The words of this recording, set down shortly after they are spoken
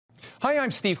Hi,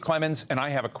 I'm Steve Clemens, and I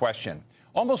have a question.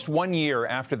 Almost 1 year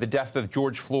after the death of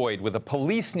George Floyd with a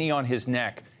police knee on his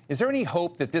neck, is there any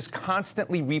hope that this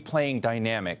constantly replaying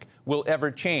dynamic will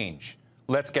ever change?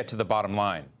 Let's get to the bottom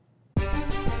line.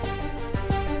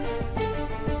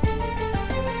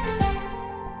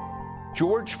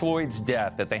 George Floyd's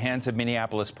death at the hands of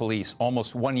Minneapolis police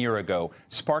almost 1 year ago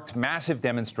sparked massive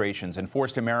demonstrations and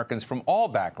forced Americans from all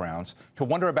backgrounds to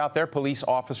wonder about their police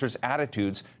officers'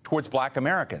 attitudes towards black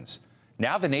Americans.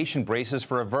 Now the nation braces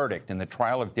for a verdict in the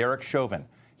trial of Derek Chauvin.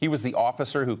 He was the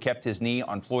officer who kept his knee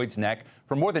on Floyd's neck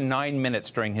for more than 9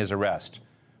 minutes during his arrest.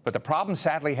 But the problem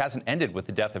sadly hasn't ended with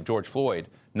the death of George Floyd.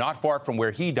 Not far from where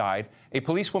he died, a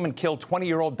policewoman killed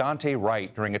 20-year-old Dante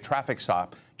Wright during a traffic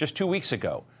stop just 2 weeks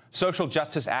ago. Social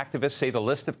justice activists say the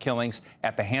list of killings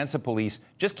at the hands of police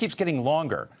just keeps getting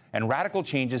longer, and radical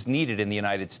change is needed in the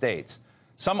United States.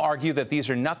 Some argue that these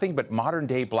are nothing but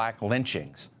modern-day black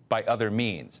lynchings by other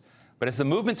means. But as the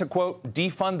movement to, quote,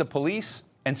 defund the police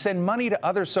and send money to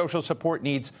other social support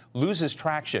needs loses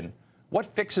traction, what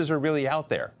fixes are really out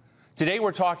there? Today,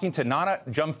 we're talking to Nana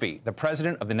Gyamfi, the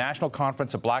president of the National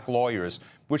Conference of Black Lawyers,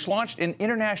 which launched an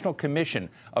international commission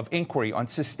of inquiry on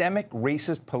systemic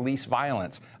racist police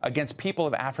violence against people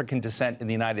of African descent in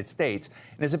the United States,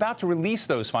 and is about to release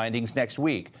those findings next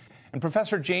week. And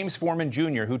Professor James Foreman,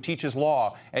 Jr., who teaches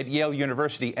law at Yale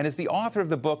University and is the author of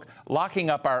the book Locking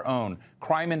Up Our Own,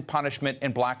 Crime and Punishment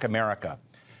in Black America.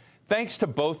 Thanks to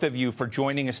both of you for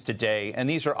joining us today, and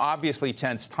these are obviously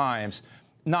tense times.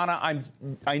 Nana,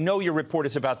 I know your report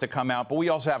is about to come out, but we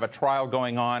also have a trial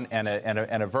going on and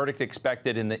a verdict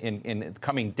expected in the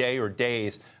coming day or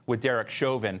days with Derek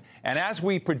Chauvin. And as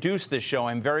we produce this show,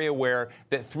 I'm very aware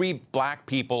that 3 black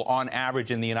people on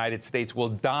average in the United States will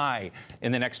die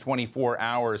in the next 24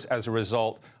 hours as a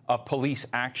result of police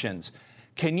actions.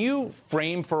 Can you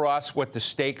frame for us what the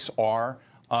stakes are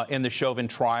in the Chauvin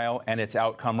trial and its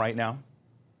outcome right now?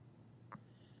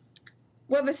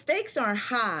 Well, the stakes are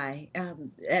high,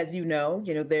 as you know.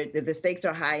 The stakes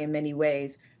are high in many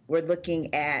ways. We're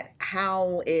looking at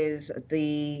how is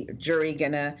the jury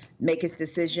going to make its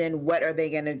decision? What are they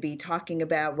going to be talking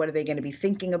about? What are they going to be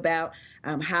thinking about?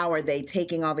 How are they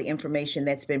taking all the information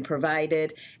that's been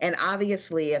provided? And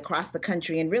obviously, across the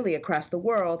country and really across the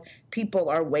world, people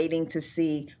are waiting to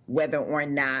see whether or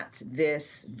not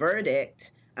this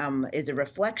verdict is a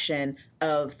reflection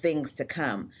of things to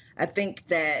come. I think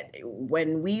that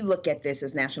when we look at this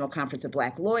as National Conference of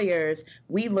Black Lawyers,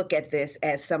 we look at this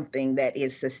as something that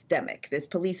is systemic. This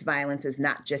police violence is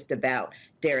not just about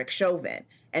Derek Chauvin.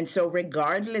 And so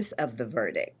regardless of the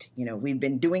verdict, we've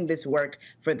been doing this work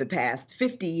for the past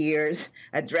 50 years,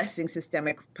 addressing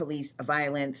systemic police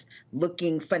violence,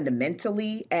 looking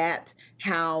fundamentally at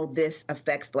how this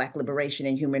affects Black liberation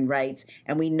and human rights.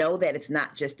 And we know that it's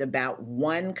not just about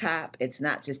one cop, it's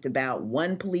not just about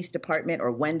one police department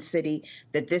or one city,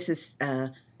 that this is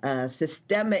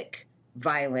systemic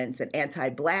violence and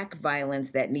anti-Black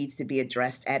violence that needs to be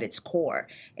addressed at its core.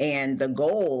 And the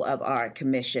goal of our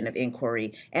commission of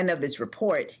inquiry and of this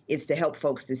report is to help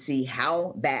folks to see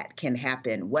how that can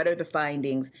happen. What are the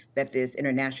findings that this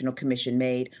international commission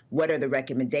made? What are the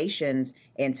recommendations?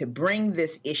 And to bring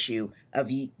this issue of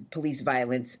police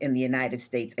violence in the United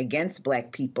States against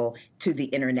Black people to the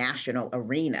international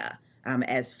arena,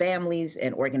 as families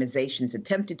and organizations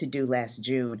attempted to do last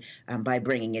June by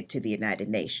bringing it to the United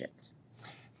Nations.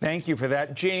 Thank you for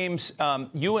that. James,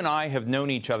 you and I have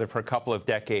known each other for a couple of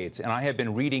decades, and I have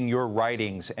been reading your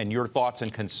writings and your thoughts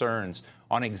and concerns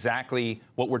on exactly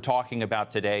what we're talking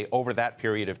about today over that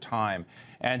period of time.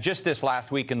 And just this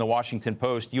last week in the Washington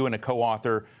Post, you and a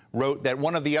co-author wrote that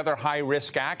one of the other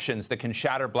high-risk actions that can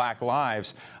shatter Black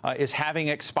lives is having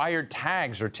expired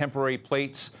tags or temporary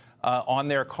plates on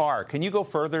their car. Can you go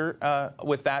further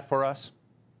with that for us?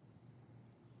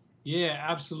 Yeah,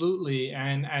 absolutely.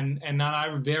 And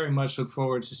I very much look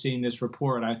forward to seeing this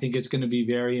report. I think it's going to be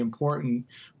very important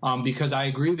because I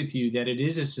agree with you that it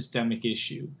is a systemic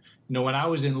issue. When I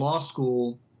was in law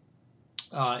school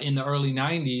in the early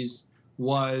 90s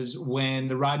was when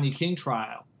the Rodney King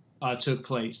trial took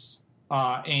place.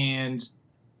 And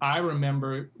I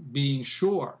remember being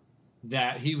sure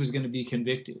that he was going to be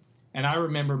convicted. And I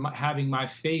remember having my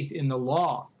faith in the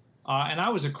law. And I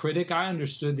was a critic. I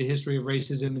understood the history of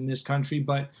racism in this country,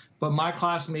 but my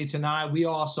classmates and I, we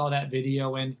all saw that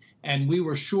video, and we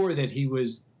were sure that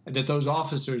that those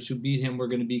officers who beat him were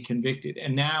going to be convicted.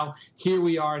 And now here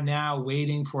we are now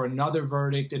waiting for another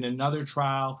verdict and another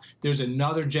trial. There's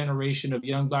another generation of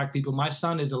young Black people. My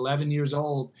son is 11 years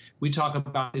old. We talk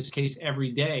about this case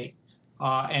every day.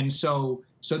 And so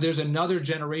So there's another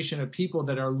generation of people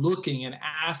that are looking and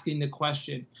asking the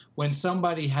question, when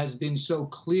somebody has been so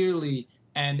clearly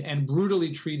and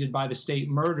brutally treated by the state,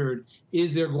 murdered,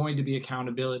 is there going to be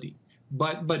accountability?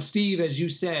 But Steve, as you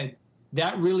said,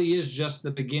 that really is just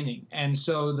the beginning. And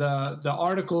so the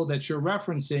article that you're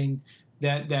referencing,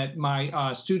 that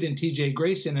my student TJ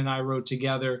Grayson and I wrote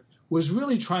together, was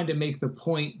really trying to make the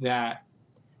point that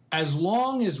as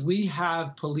long as we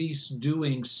have police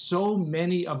doing so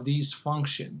many of these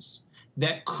functions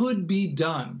that could be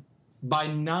done by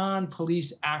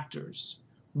non-police actors,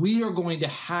 we are going to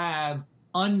have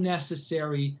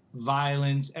unnecessary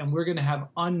violence, and we're going to have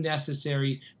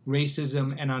unnecessary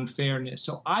racism and unfairness.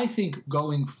 So I think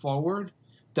going forward,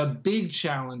 the big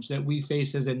challenge that we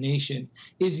face as a nation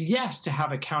is, yes, to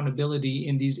have accountability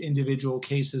in these individual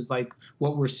cases like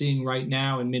what we're seeing right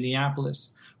now in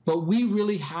Minneapolis. But we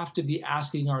really have to be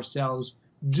asking ourselves,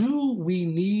 do we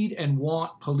need and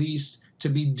want police to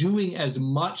be doing as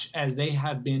much as they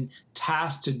have been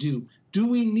tasked to do? Do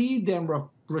we need them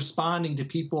responding to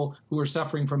people who are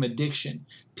suffering from addiction,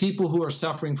 people who are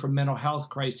suffering from mental health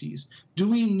crises? Do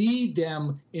we need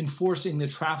them enforcing the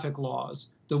traffic laws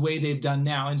the way they've done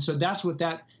now? And so that's what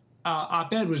that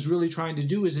op-ed was really trying to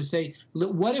do, is to say,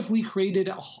 what if we created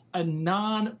a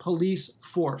non-police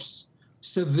force,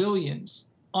 civilians,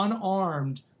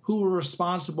 unarmed, who are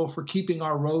responsible for keeping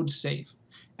our roads safe?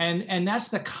 And that's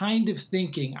the kind of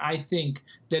thinking, I think,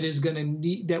 that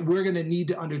we're going to need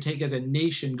to undertake as a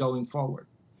nation going forward.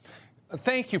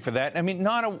 Thank you for that. I mean,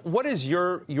 Nana, what is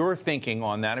your thinking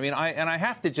on that? I mean, I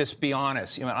have to just be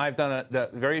honest. You know, I've done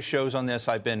various shows on this.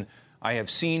 I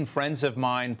have seen friends of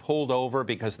mine pulled over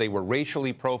because they were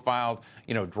racially profiled,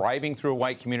 you know, driving through a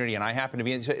white community, and I happen to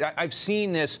be. I've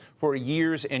seen this for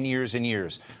years and years and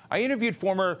years. I interviewed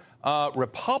former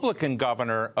Republican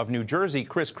governor of New Jersey,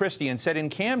 Chris Christie, and said in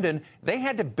Camden they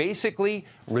had to basically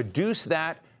reduce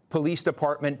that police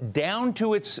department down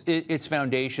to its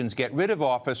foundations, get rid of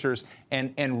officers,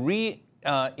 and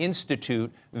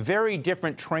institute very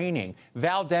different training.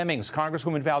 Val Demings,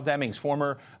 Congresswoman Val Demings,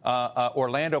 former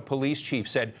Orlando police chief,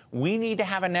 said we need to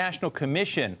have a national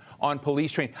commission on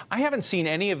police training. I haven't seen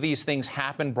any of these things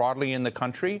happen broadly in the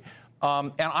country.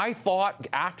 And I thought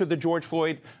after the George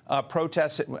Floyd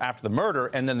protests, after the murder,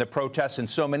 and then the protests and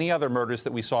so many other murders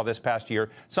that we saw this past year,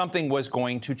 something was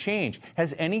going to change.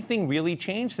 Has anything really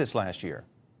changed this last year?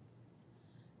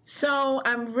 So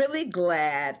I'm really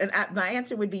glad, and my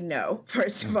answer would be no.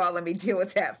 First of all, let me deal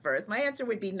with that first. My answer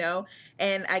would be no,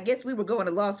 and I guess we were going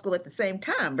to law school at the same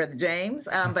time, Brother James,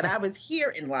 but I was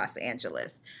here in Los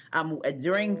Angeles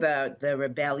during the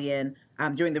rebellion,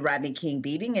 during the Rodney King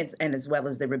beating, and as well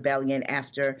as the rebellion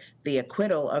after the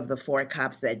acquittal of the 4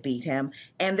 cops that beat him.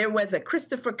 And there was a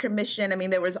Christopher Commission. I mean,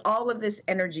 there was all of this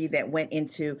energy that went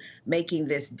into making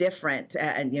this different,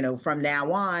 and you know, from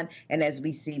now on. And as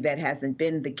we see, that hasn't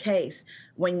been the case.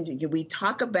 When we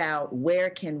talk about where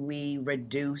can we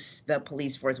reduce the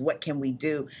police force, what can we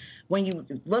do? When you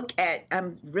look at,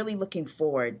 I'm really looking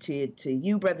forward to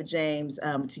you, Brother James,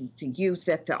 to you,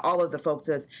 Seth, to all of the folks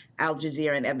of Al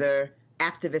Jazeera and other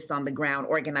activists on the ground,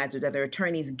 organizers, other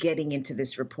attorneys getting into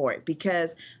this report,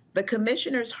 because the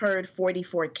commissioners heard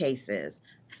 44 cases,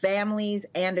 families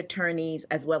and attorneys,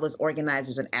 as well as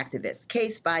organizers and activists,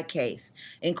 case by case,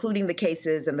 including the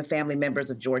cases and the family members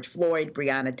of George Floyd,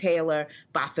 Breonna Taylor,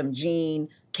 Botham Jean,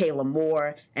 Kayla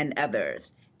Moore, and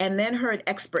others. And then heard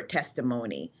expert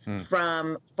testimony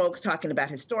from folks talking about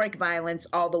historic violence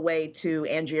all the way to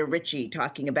Andrea Ritchie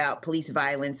talking about police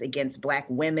violence against Black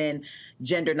women,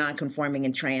 gender nonconforming,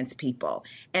 and trans people.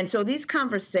 And so these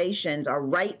conversations are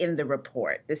right in the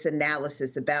report, this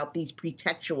analysis about these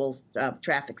pretextual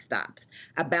traffic stops,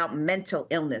 about mental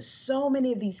illness. So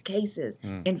many of these cases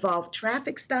involve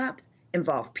traffic stops,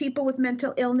 involve people with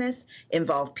mental illness,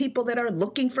 involve people that are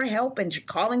looking for help and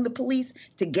calling the police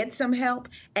to get some help,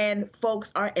 and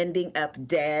folks are ending up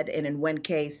dead, and in one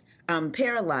case,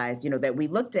 paralyzed, you know, that we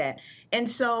looked at. And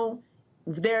so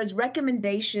there's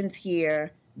recommendations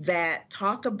here that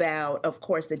talk about, of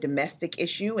course, the domestic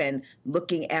issue and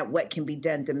looking at what can be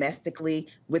done domestically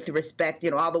with respect,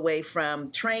 you know, all the way from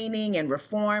training and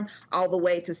reform, all the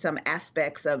way to some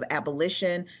aspects of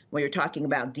abolition, where you're talking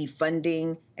about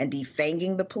defunding and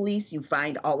defanging the police. You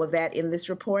find all of that in this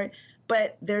report.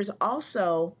 But there's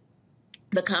also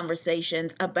the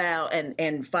conversations about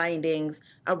and findings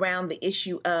around the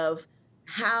issue of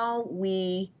how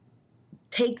we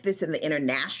take this in the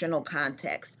international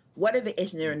context. What are the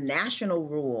international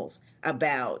rules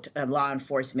about law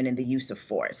enforcement and the use of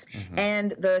force?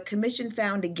 And the commission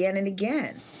found again and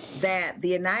again that the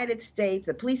United States,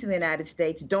 the police in the United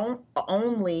States, don't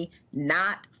only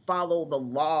not follow the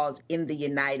laws in the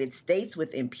United States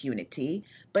with impunity,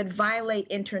 but violate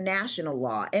international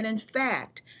law. And in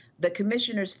fact, the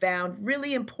commissioners found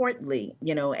really importantly,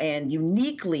 and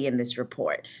uniquely in this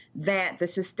report, that the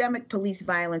systemic police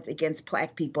violence against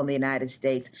Black people in the United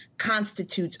States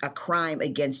constitutes a crime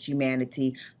against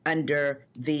humanity under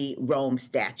the Rome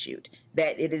Statute,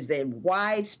 that it is a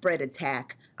widespread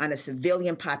attack on a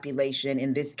civilian population,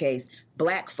 in this case,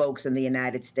 Black folks in the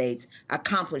United States,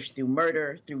 accomplished through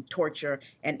murder, through torture,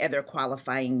 and other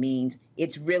qualifying means.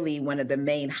 It's really one of the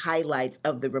main highlights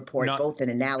of the report, both in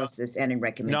analysis and in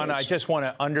recommendation. No, I just want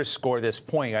to underscore this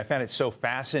point. I found it so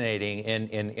fascinating,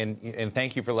 and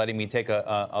thank you for letting me take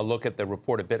a look at the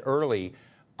report a bit early.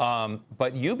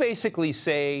 But you basically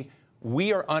say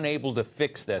we are unable to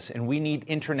fix this, and we need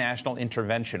international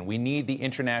intervention. We need the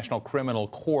International Criminal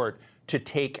Court to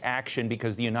take action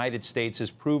because the United States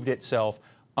has proved itself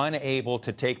unable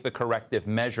to take the corrective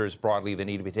measures broadly that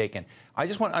need to be taken. I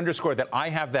just want to underscore that I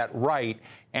have that right.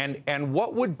 And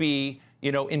what would be,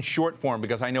 in short form,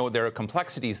 because I know there are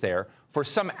complexities there, for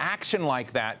some action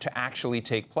like that to actually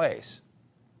take place?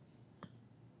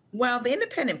 Well, the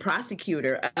independent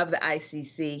prosecutor of the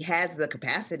ICC has the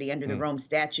capacity under the Rome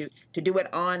Statute to do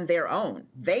it on their own.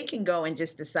 They can go and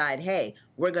just decide, hey,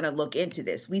 we're going to look into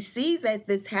this. We see that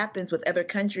this happens with other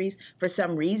countries. For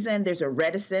some reason, there's a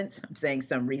reticence. I'm saying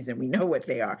some reason, we know what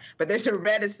they are, but there's a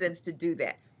reticence to do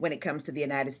that when it comes to the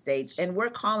United States. And we're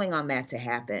calling on that to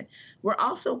happen. We're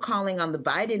also calling on the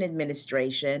Biden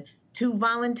administration to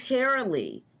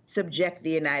voluntarily subject the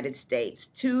United States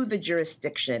to the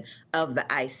jurisdiction of the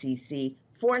ICC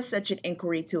for such an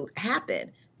inquiry to happen.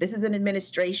 This is an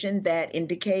administration that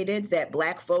indicated that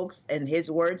Black folks, in his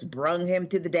words, brung him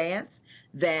to the dance,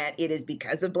 that it is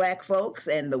because of Black folks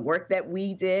and the work that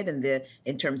we did and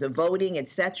in terms of voting, et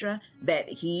cetera, that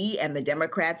he and the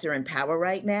Democrats are in power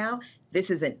right now. This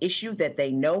is an issue that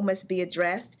they know must be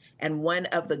addressed, and one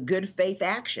of the good faith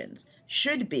actions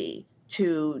should be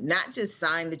to not just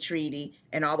sign the treaty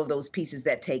and all of those pieces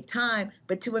that take time,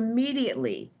 but to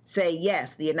immediately say,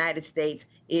 yes, the United States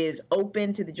is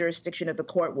open to the jurisdiction of the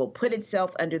court, will put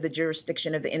itself under the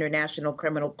jurisdiction of the International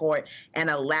Criminal Court, and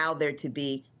allow there to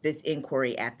be this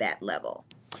inquiry at that level.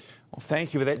 Well,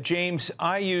 thank you for that. James,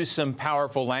 I used some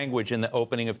powerful language in the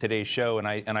opening of today's show, and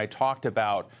I talked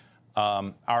about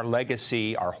our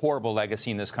legacy, our horrible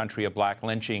legacy in this country of Black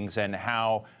lynchings, and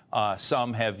how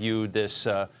some have viewed this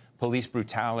police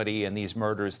brutality and these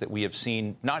murders that we have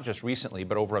seen, not just recently,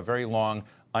 but over a very long,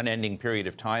 unending period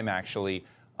of time, actually,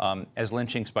 as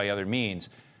lynchings by other means.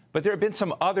 But there have been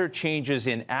some other changes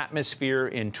in atmosphere,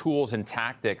 in tools and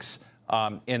tactics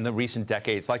in the recent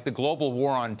decades, like the global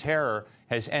war on terror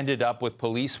has ended up with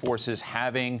police forces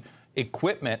having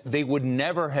equipment they would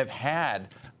never have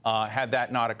had had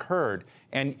that not occurred.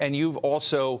 And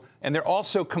they're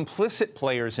also complicit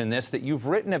players in this that you've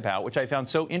written about, which I found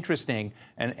so interesting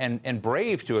and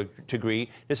brave to a degree,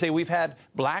 to say we've had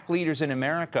Black leaders in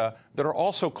America that are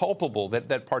also culpable,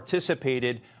 that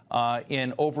participated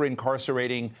in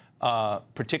over-incarcerating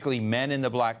particularly men in the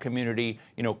Black community,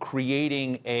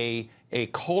 creating a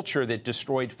culture that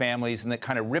destroyed families and that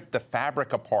kind of ripped the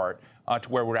fabric apart to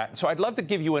where we're at. So I'd love to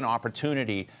give you an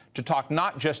opportunity to talk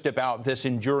not just about this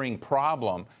enduring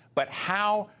problem, but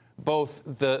how both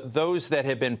those that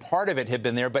have been part of it have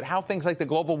been there, but how things like the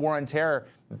global war on terror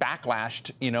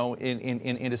backlashed,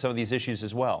 into some of these issues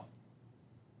as well.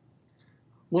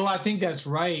 Well, I think that's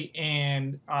right,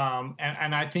 and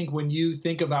I think when you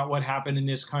think about what happened in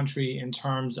this country in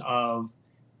terms of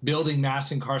building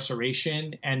mass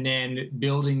incarceration and then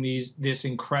building this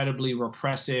incredibly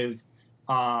repressive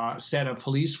set of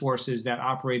police forces that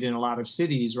operate in a lot of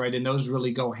cities, right? And those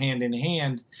really go hand in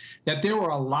hand, that there were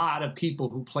a lot of people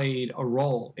who played a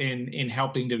role in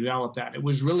helping develop that. It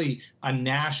was really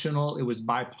it was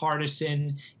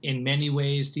bipartisan in many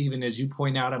ways, Stephen, as you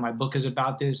point out, and my book is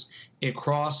about this. It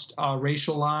crossed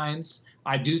racial lines.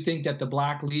 I do think that the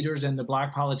Black leaders and the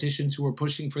Black politicians who were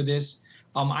pushing for this,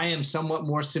 I am somewhat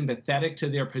more sympathetic to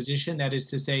their position. That is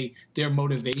to say, their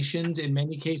motivations in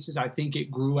many cases. I think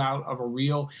it grew out of a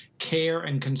real care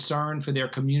and concern for their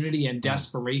community and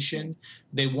desperation.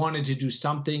 They wanted to do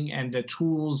something, and the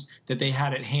tools that they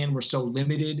had at hand were so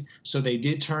limited, so they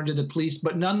did turn to the police.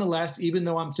 But nonetheless, even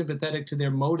though I'm sympathetic to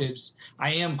their motives,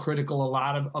 I am critical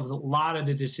of a lot of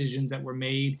the decisions that were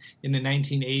made in the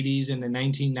 1980s and the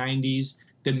 1990s.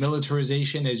 The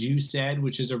militarization, as you said,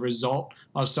 which is a result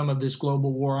of some of this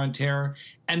global war on terror.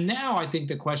 And now I think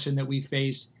the question that we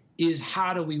face is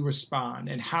how do we respond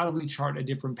and how do we chart a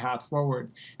different path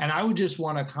forward? And I would just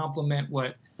want to compliment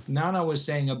what Nana was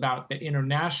saying about the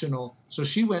international. So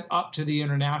she went up to the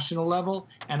international level,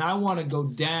 and I want to go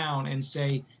down and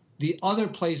say the other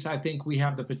place I think we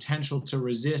have the potential to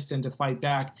resist and to fight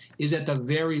back is at the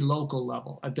very local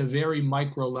level, at the very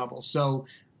micro level. So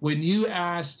when you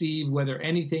asked Steve whether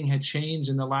anything had changed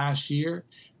in the last year,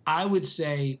 I would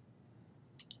say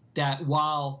that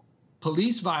while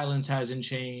police violence hasn't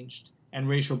changed and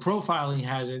racial profiling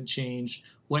hasn't changed,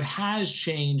 what has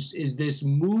changed is this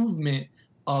movement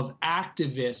of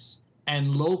activists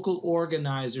and local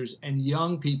organizers and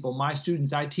young people. My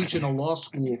students, I teach in a law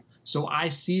school, so I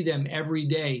see them every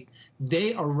day.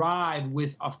 They arrive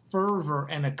with a fervor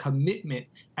and a commitment,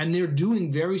 and they're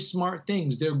doing very smart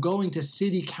things. They're going to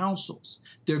city councils.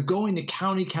 They're going to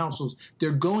county councils.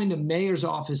 They're going to mayor's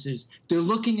offices. They're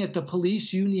looking at the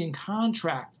police union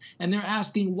contract, and they're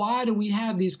asking, why do we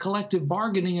have these collective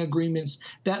bargaining agreements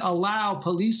that allow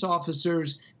police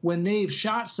officers, when they've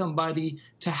shot somebody,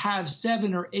 to have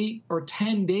 7 or 8 or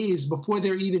 10 days before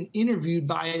they're even interviewed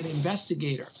by an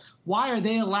investigator? Why are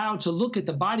they allowed to look at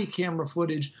the body camera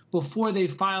footage before they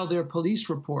file their police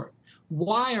report?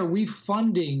 Why are we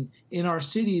funding in our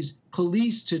cities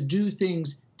police to do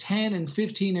things 10 and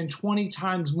 15 and 20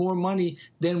 times more money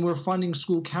than we're funding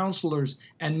school counselors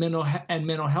and mental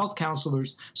health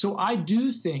counselors? So I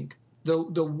do think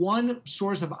the one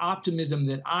source of optimism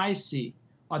that I see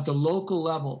at the local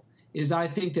level is I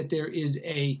think that there is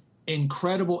a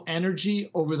incredible energy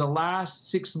over the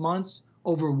last 6 months.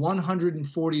 Over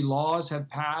 140 laws have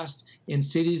passed in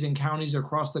cities and counties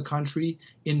across the country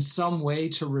in some way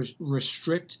to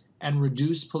restrict and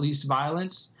reduce police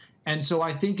violence. And so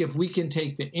I think if we can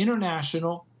take the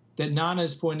international that Nana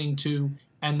is pointing to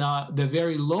and the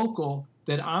very local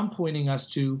that I'm pointing us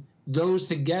to, those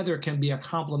together can be a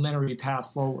complementary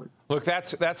path forward. Look,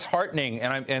 that's heartening,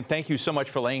 and thank you so much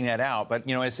for laying that out. But,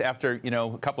 it's after,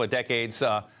 a couple of decades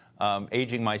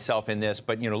aging myself in this,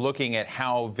 but, looking at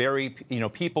how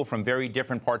people from very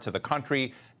different parts of the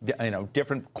country,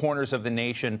 different corners of the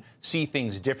nation see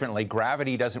things differently.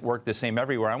 Gravity doesn't work the same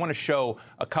everywhere. I want to show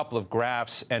a couple of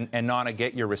graphs and Nana,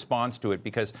 get your response to it,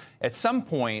 because at some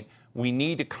point we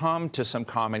need to come to some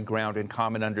common ground and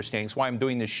common understanding. That's why I'm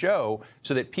doing this show,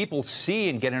 so that people see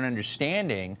and get an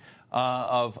understanding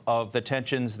of the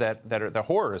tensions that are the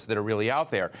horrors that are really out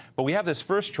there. But we have this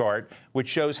first chart, which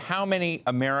shows how many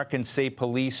Americans say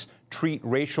police treat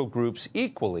racial groups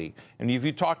equally. And if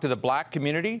you talk to the black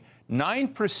community,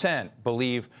 9%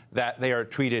 believe that they are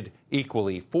treated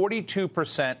equally,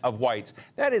 42% of whites.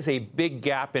 That is a big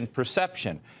gap in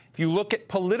perception. If you look at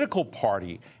political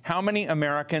party, how many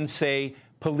Americans say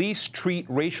police treat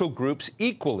racial groups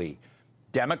equally?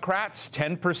 Democrats,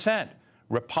 10%.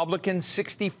 Republicans,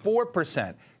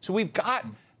 64%. So we've got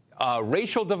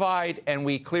racial divide, and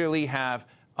we clearly have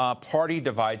party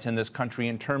divides in this country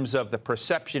in terms of the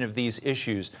perception of these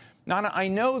issues. Nana, I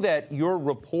know that your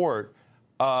report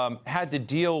had to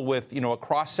deal with, a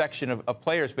cross-section of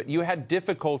players, but you had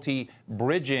difficulty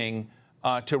bridging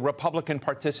to Republican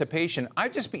participation.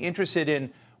 I'd just be interested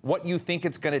in what you think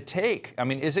it's going to take. I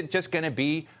mean, is it just going to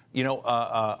be,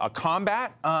 a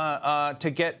combat to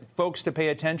get folks to pay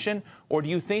attention? Or do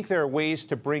you think there are ways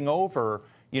to bring over,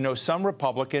 some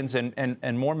Republicans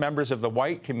and more members of the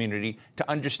white community to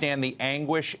understand the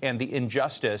anguish and the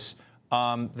injustice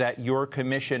that your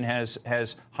commission has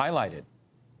highlighted?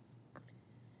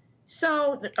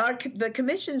 So the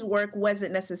commission's work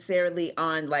wasn't necessarily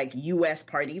on like U.S.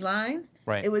 party lines.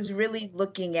 Right. It was really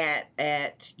looking at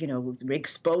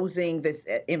exposing this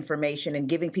information and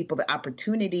giving people the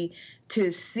opportunity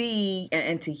to see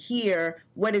and to hear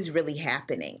what is really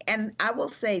happening. And I will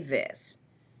say this: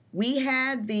 we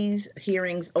had these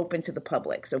hearings open to the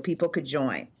public so people could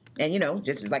join, and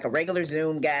just like a regular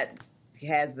Zoom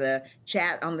has the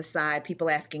chat on the side, people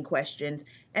asking questions.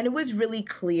 And it was really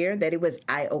clear that it was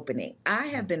eye-opening. I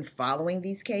have been following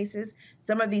these cases.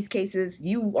 Some of these cases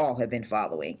you all have been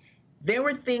following. There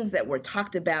were things that were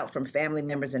talked about from family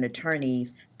members and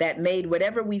attorneys that made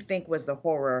whatever we think was the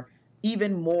horror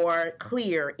even more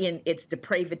clear in its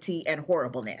depravity and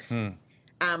horribleness.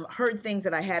 Heard things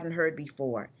that I hadn't heard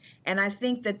before. And I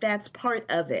think that that's part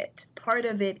of it. Part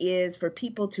of it is for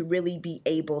people to really be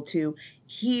able to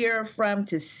hear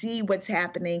to see what's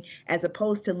happening, as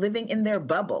opposed to living in their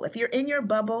bubble. If you're in your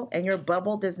bubble and your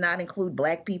bubble does not include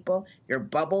Black people, your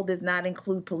bubble does not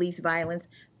include police violence,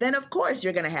 then of course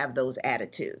you're going to have those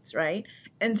attitudes, right?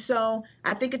 And so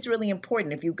I think it's really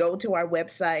important. If you go to our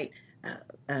website,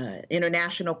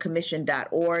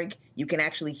 internationalcommission.org. You can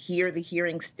actually hear the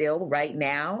hearing still right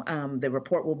now. The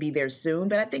report will be there soon,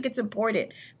 but I think it's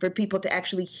important for people to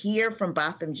actually hear from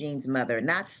Botham Jean's mother,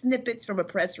 not snippets from a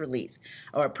press release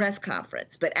or a press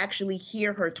conference, but actually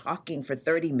hear her talking for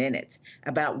 30 minutes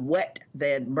about what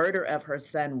the murder of her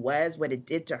son was, what it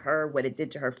did to her, what it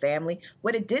did to her family,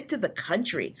 what it did to the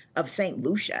country of St.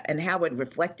 Lucia, and how it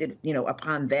reflected,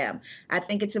 upon them. I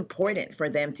think it's important for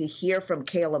them to hear from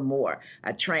Kayla Moore,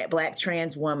 a Black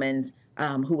trans woman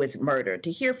who was murdered,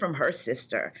 to hear from her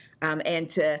sister, and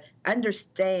to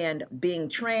understand being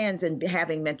trans and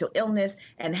having mental illness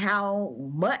and how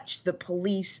much the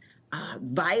police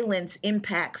violence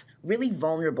impacts really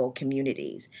vulnerable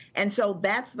communities. And so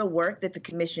that's the work that the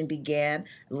commission began,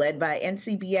 led by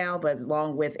NCBL, but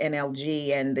along with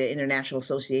NLG and the International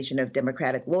Association of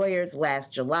Democratic Lawyers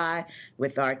last July,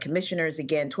 with our commissioners,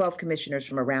 again, 12 commissioners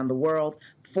from around the world,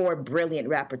 4 brilliant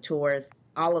rapporteurs,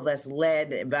 all of us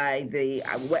led by the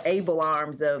able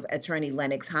arms of Attorney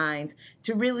Lennox Hines,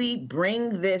 to really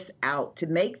bring this out, to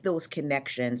make those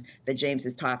connections that James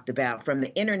has talked about, from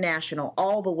the international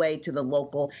all the way to the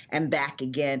local and back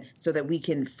again, so that we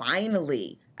can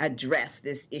finally address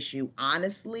this issue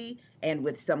honestly and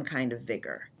with some kind of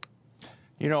vigor.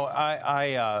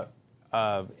 I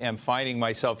am finding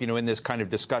myself, in this kind of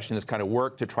discussion, this kind of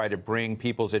work to try to bring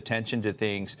people's attention to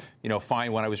things.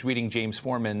 When I was reading James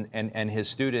Foreman and his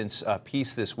students'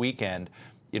 piece this weekend,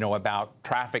 about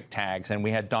traffic tags, and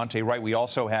we had Dante Wright. We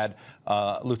also had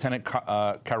Lieutenant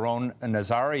Caron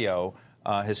Nazario,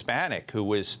 Hispanic, who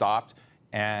was stopped.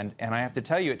 And I have to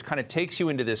tell you, it kind of takes you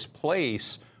into this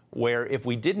place where if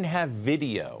we didn't have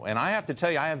video, and I have to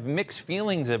tell you, I have mixed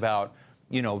feelings about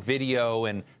video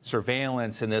and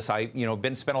surveillance and this. I,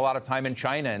 spent a lot of time in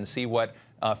China and see what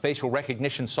facial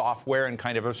recognition software and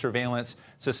kind of a surveillance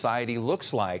society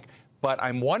looks like. But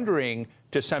I'm wondering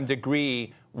to some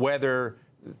degree whether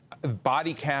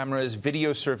body cameras,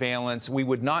 video surveillance, we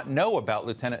would not know about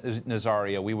Lieutenant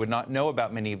Nazario. We would not know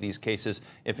about many of these cases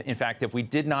if, in fact, if we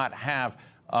did not have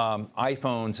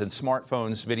iPhones and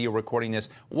smartphones video recording this.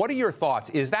 What are your thoughts?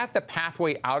 Is that the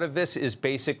pathway out of this, is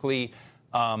basically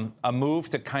a move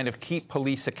to kind of keep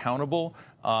police accountable,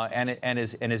 and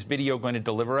is video going to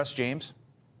deliver us, James?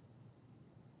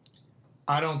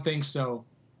 I don't think so.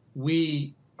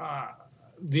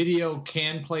 Video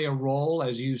can play a role,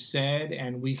 as you said,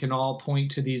 and we can all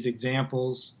point to these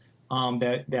examples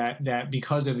that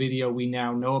because of video we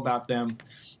now know about them.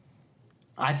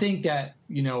 I think that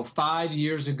 5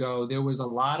 years ago there was a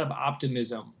lot of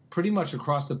optimism, pretty much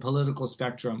across the political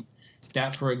spectrum,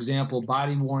 that, for example,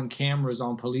 body-worn cameras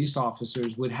on police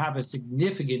officers would have a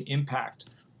significant impact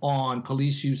on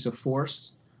police use of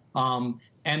force. And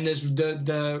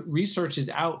the research is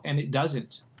out, and it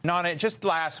doesn't. Nana,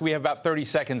 we have about 30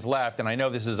 seconds left, and I know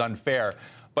this is unfair,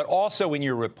 but also in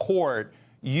your report,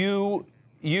 you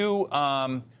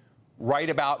write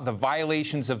about the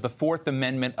violations of the Fourth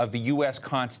Amendment of the U.S.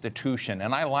 Constitution,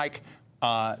 and I like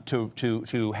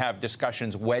to have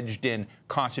discussions wedged in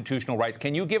constitutional rights.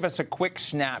 Can you give us a quick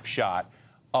snapshot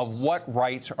of what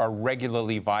rights are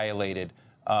regularly violated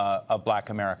of Black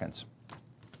Americans?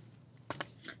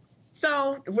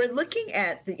 So we're looking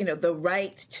at the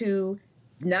right to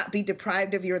not be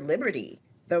deprived of your liberty,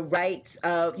 the rights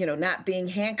of not being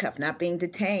handcuffed, not being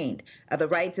detained, the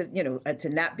rights of to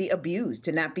not be abused,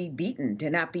 to not be beaten,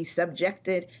 to not be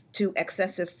subjected to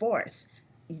excessive force.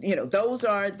 Those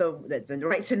are the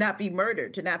right to not be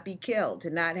murdered, to not be killed, to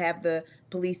not have the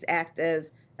police act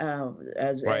as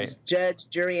judge,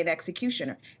 jury, and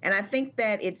executioner. And I think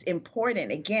that it's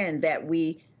important, again, that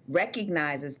we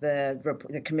recognize, as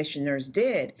the commissioners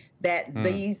did, that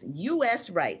these U.S.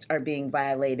 rights are being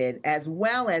violated as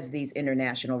well as these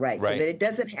international rights. So that it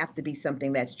doesn't have to be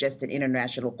something that's just an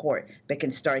international court, but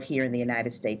can start here in the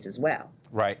United States as well.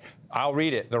 Right. I'll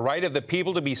read it. The right of the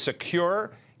people to be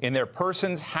secure in their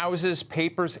persons, houses,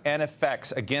 papers, and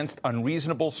effects against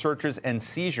unreasonable searches and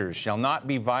seizures shall not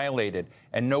be violated,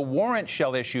 and no warrant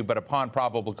shall issue but upon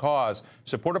probable cause,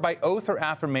 supported by oath or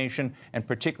affirmation, and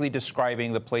particularly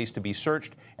describing the place to be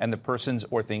searched and the persons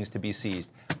or things to be seized.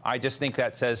 I just think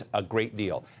that says a great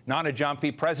deal. Nana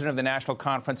Gyamfi, president of the National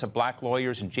Conference of Black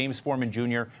Lawyers, and James Foreman,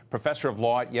 Jr., professor of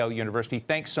law at Yale University,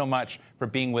 thanks so much for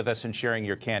being with us and sharing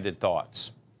your candid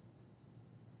thoughts.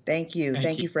 Thank you.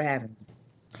 Thank you for having me.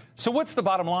 So what's the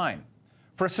bottom line?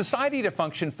 For a society to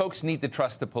function, folks need to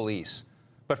trust the police.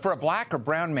 But for a black or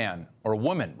brown man or a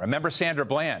woman, remember Sandra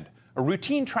Bland, a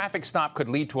routine traffic stop could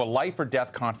lead to a life or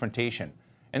death confrontation.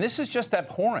 And this is just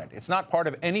abhorrent. It's not part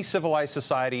of any civilized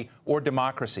society or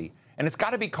democracy. And it's got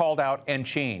to be called out and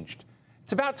changed.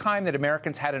 It's about time that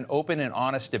Americans had an open and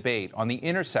honest debate on the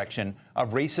intersection of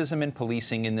racism and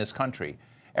policing in this country.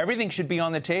 Everything should be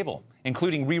on the table,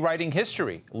 including rewriting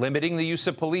history, limiting the use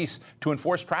of police to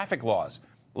enforce traffic laws,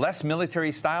 less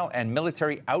military-style and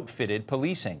military-outfitted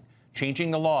policing,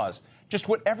 changing the laws, just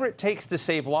whatever it takes to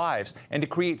save lives and to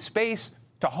create space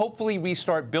to hopefully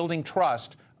restart building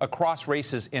trust across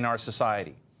races in our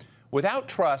society. Without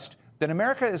trust, then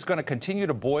America is going to continue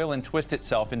to boil and twist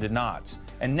itself into knots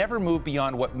and never move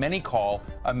beyond what many call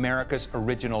America's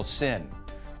original sin.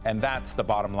 And that's the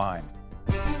bottom line.